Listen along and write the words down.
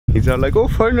He's all like, oh,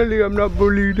 finally I'm not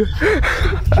bullied.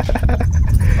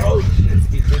 Oh shit,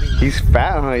 he's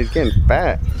fat, huh? He's getting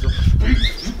fat.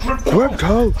 Grip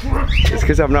toe. It's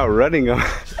because I'm not running him.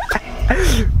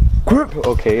 Grip.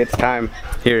 Okay, it's time.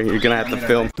 Here, you're gonna have to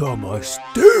film. The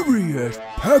mysterious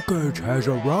package has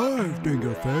arrived in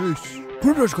your face.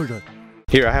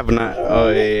 Here, I have an.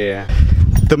 Oh yeah.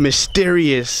 The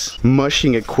mysterious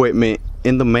mushing equipment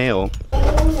in the mail.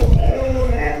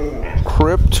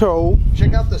 Crypto.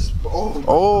 check out this.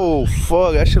 Oh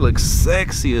fuck, that shit looks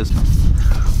sexy as.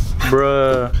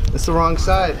 Bruh. It's the wrong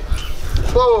side.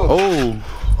 Whoa. Oh.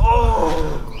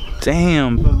 Oh.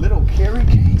 Damn. The little carry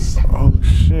case. Oh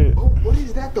shit. Oh, what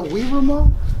is that? The Wii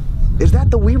remote? Is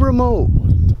that the Wii remote?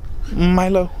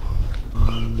 Milo.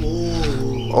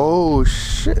 Oh. Oh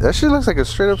shit. That shit looks like a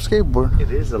straight up skateboard.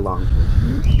 It is a long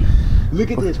one. Look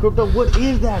at this, Crypto. What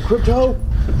is that, Crypto?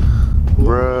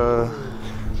 Bruh.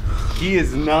 He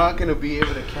is not gonna be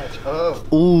able to catch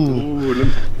up.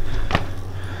 Ooh.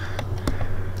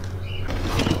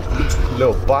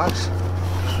 Little box.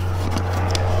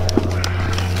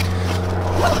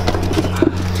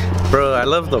 Bro, I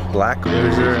love the black.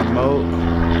 There's a remote.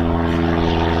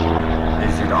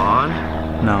 Is it on?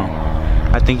 No.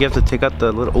 I think you have to take out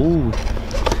the little. Ooh.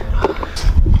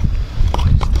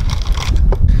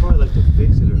 Probably like to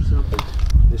fix it or something.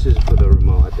 This is for the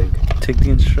remote, I think. Take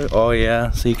the instruction. Oh yeah,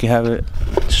 so you can have it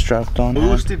strapped on.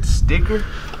 Boosted sticker.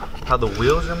 How the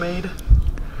wheels are made.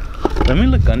 Let me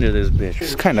look under this bitch.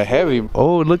 It's kind of heavy.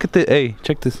 Oh, look at the. Hey,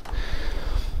 check this.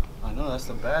 I know, that's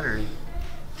the battery.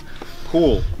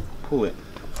 Pull it.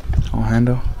 Oh,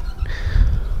 handle.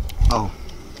 Oh.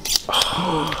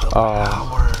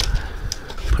 Oh.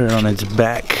 Put it on its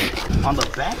back. On the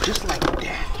back, just like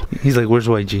that. He's like, where's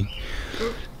YG?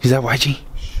 Is that YG?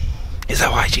 Is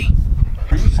that YG?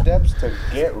 3 steps to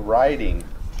get riding.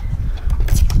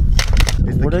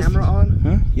 Is the What is- camera on?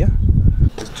 Huh? Yeah.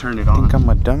 Just turn it on. Think I'm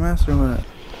a dumbass or what?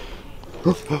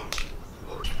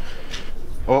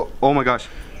 Oh my gosh.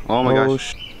 Oh my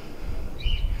gosh.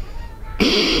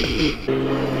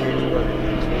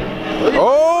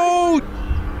 Oh!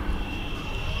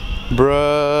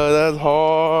 Bruh, that's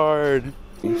hard.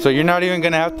 So you're not even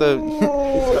gonna have to.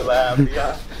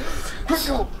 Yeah.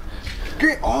 Crypto,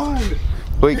 get on.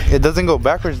 Wait, it doesn't go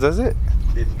backwards, does it?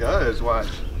 It does, watch.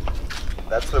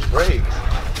 That's the brake.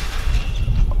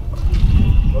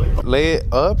 Lay it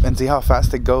up and see how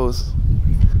fast it goes.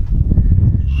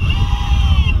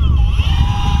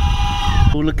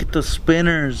 Oh, look at the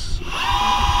spinners.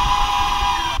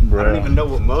 I don't even know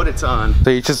what mode it's on. So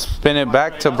you just spin it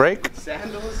back to brake?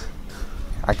 Sandals?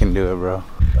 I can do it, bro.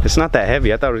 It's not that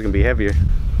heavy. I thought it was gonna be heavier.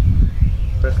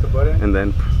 Press the button. And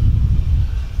then.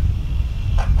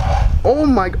 Oh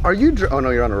my! Are you? Oh no,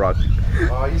 you're on a rock.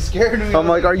 Oh, you scared me. I'm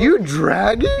like, are you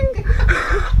dragging?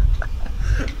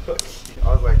 I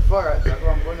was like, fuck, that's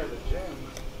why I'm going to the gym.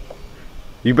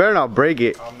 You better not break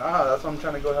it. I'm not, that's why I'm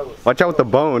trying to go have a. Watch out with the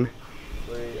bone.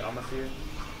 Wait, I'm gonna see it.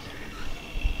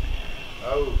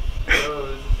 Oh, this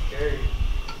is scary.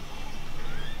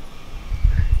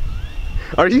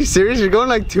 Are you serious? You're going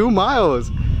like 2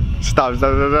 miles. Stop.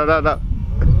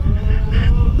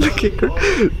 Look at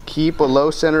her. Keep a low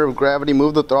center of gravity.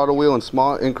 Move the throttle wheel in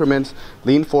small increments.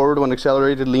 Lean forward when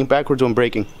accelerated. Lean backwards when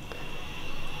braking.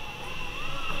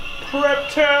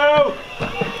 Crypto!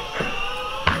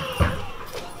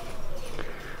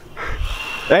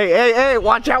 Hey,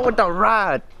 watch out with the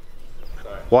rod.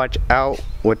 Watch out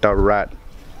with the rod.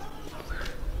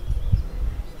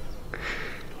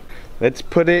 Let's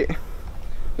put it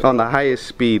on the highest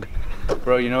speed.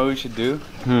 Bro, you know what we should do?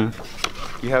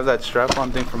 You have that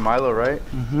strap-on thing from Milo, right?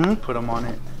 Mm-hmm. Put them on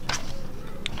it.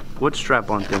 What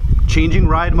strap-on thing? Changing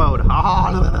ride mode.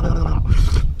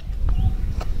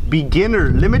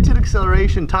 Beginner, limited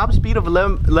acceleration, top speed of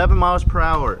 11 miles per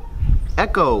hour.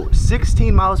 Echo,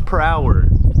 16 miles per hour.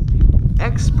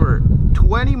 Expert,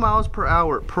 20 miles per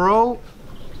hour. Pro,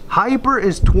 hyper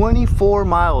is 24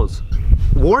 miles.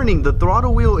 Warning, the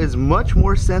throttle wheel is much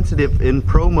more sensitive in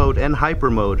pro mode and hyper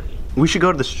mode. We should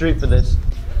go to the street for this.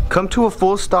 Come to a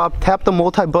full stop, tap the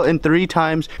multi button 3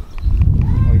 times.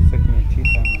 Oh, you're sucking your teeth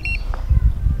out,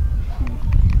 man.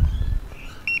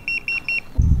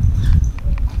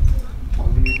 What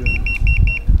are you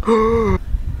doing?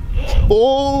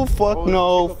 Oh, fuck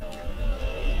no.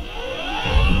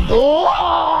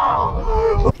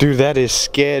 Oh! Dude, that is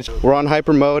sketch. We're on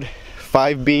hyper mode,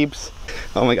 5 beeps.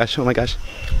 Oh my gosh, oh my gosh.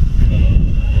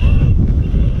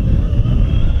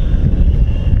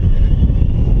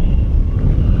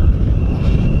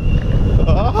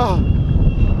 Oh.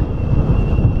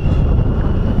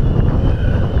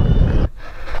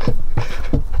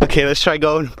 Okay, let's try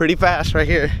going pretty fast right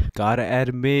here. Gotta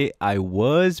admit, I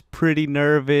was pretty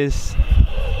nervous.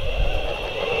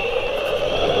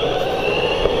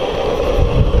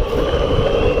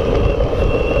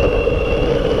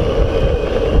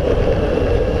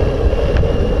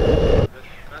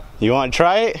 You want to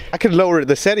try it? I could lower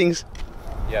the settings.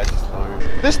 Yeah, just lower.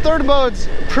 This third mode's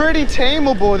pretty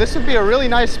tameable. This would be a really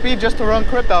nice speed just to run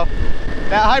crypto.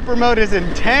 That hyper mode is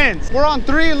intense. We're on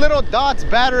 3 little dots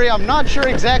battery. I'm not sure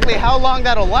exactly how long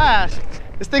that'll last.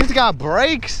 This thing's got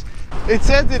brakes. It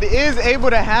says it is able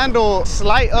to handle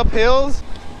slight uphills.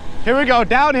 Here we go,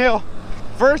 downhill.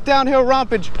 First downhill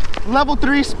rompage, level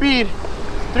 3 speed,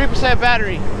 3%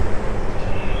 battery.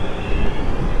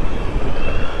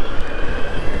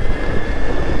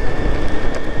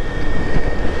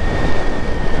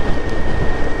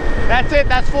 That's it,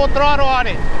 that's full throttle on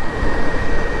it.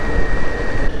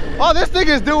 Oh, this thing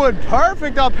is doing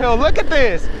perfect uphill. Look at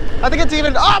this. I think it's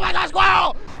even, oh my gosh,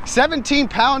 wow! 17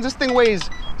 pounds, this thing weighs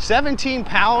 17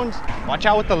 pounds. Watch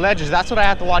out with the ledges. That's what I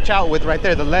have to watch out with right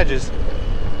there, the ledges.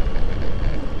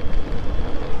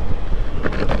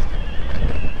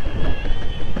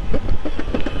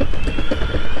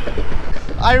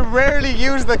 I rarely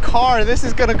use the car. This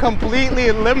is gonna completely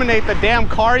eliminate the damn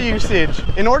car usage.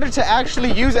 In order to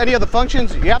actually use any of the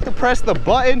functions, you have to press the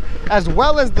button as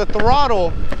well as the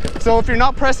throttle. So if you're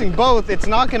not pressing both, it's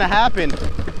not gonna happen.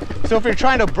 So if you're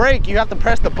trying to brake, you have to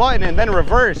press the button and then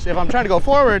reverse. If I'm trying to go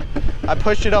forward, I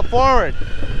push it up forward.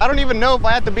 I don't even know if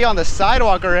I have to be on the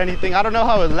sidewalk or anything. I don't know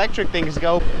how electric things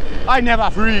go. I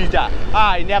never freeze.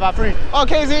 I never freeze. Oh,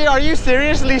 KZ, are you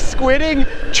seriously squidding?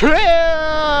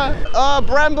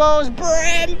 Brembos,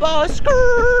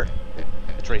 skrrr.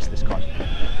 Let's race this car.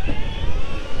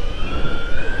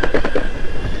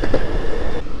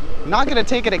 Not gonna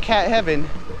take it at cat heaven.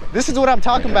 This is what I'm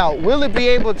talking about. Will it be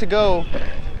able to go?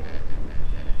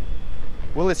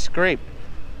 Will it scrape?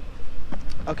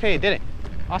 Okay, it didn't.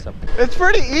 Awesome. It's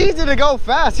pretty easy to go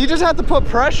fast. You just have to put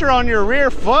pressure on your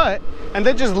rear foot and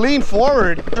then just lean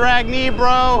forward. Drag knee,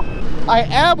 bro. I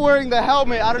am wearing the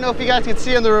helmet. I don't know if you guys can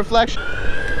see in the reflection.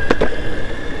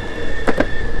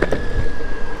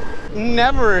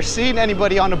 Never seen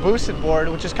anybody on a boosted board,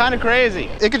 which is kind of crazy.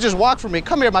 It could just walk for me.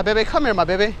 Come here, my baby. Come here, my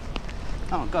baby.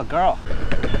 Oh, good girl.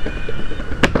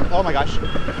 Oh my gosh.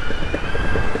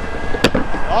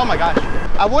 Oh my gosh.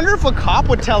 I wonder if a cop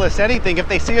would tell us anything if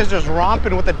they see us just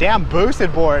romping with a damn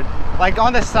boosted board. Like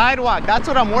on the sidewalk. That's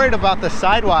what I'm worried about, the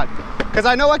sidewalk. Because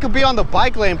I know I could be on the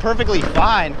bike lane perfectly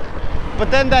fine. But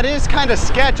then that is kind of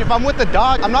sketch. If I'm with the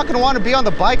dog, I'm not going to want to be on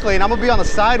the bike lane. I'm going to be on the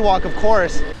sidewalk, of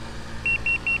course.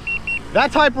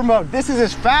 That's hyper mode. This is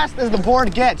as fast as the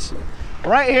board gets.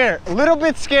 Right here. A little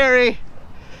bit scary.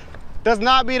 Does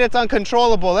not mean it's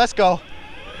uncontrollable. Let's go.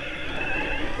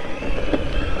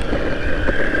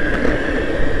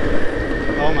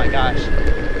 Oh my gosh.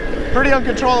 Pretty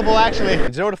uncontrollable actually.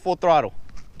 0 to full throttle.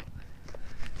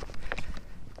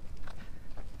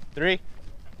 3,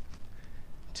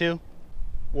 2,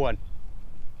 1.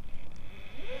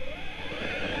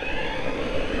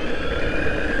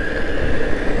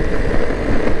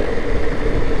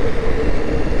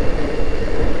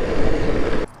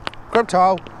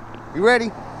 Crypto, you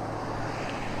ready?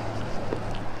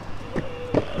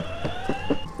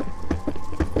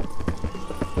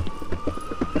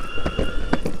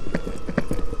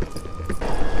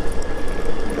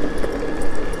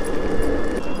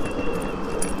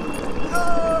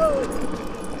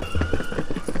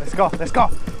 Let's go.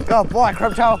 Go, boy,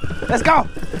 Crypto. Let's go.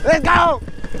 Let's go.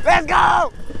 Let's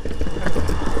go.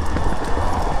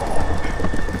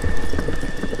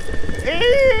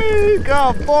 Eee,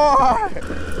 go, boy.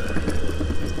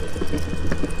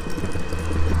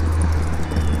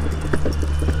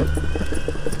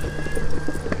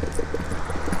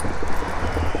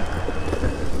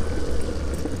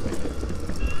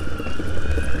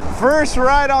 First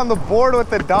ride on the board with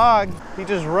the dog. He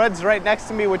just runs right next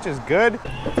to me, which is good.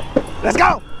 Let's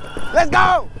go! Let's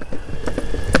go!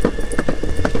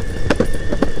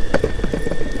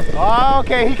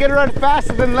 Okay, he can run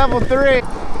faster than level 3.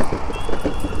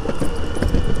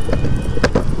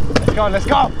 Let's go, let's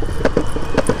go!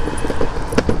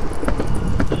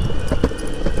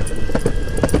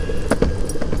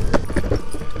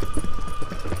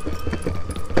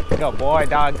 Go boy,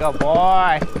 dog, go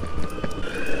boy!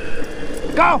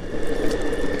 Go!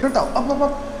 Crypto,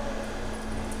 up.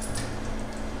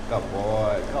 Good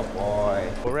boy, good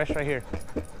boy. We'll rest right here,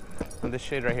 on this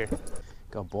shade right here.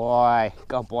 Good boy,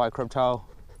 Crypto.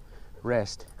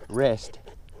 Rest. You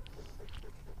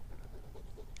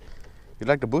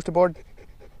like the booster board?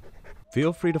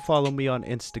 Feel free to follow me on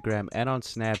Instagram and on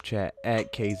Snapchat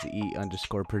at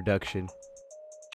KZE_production.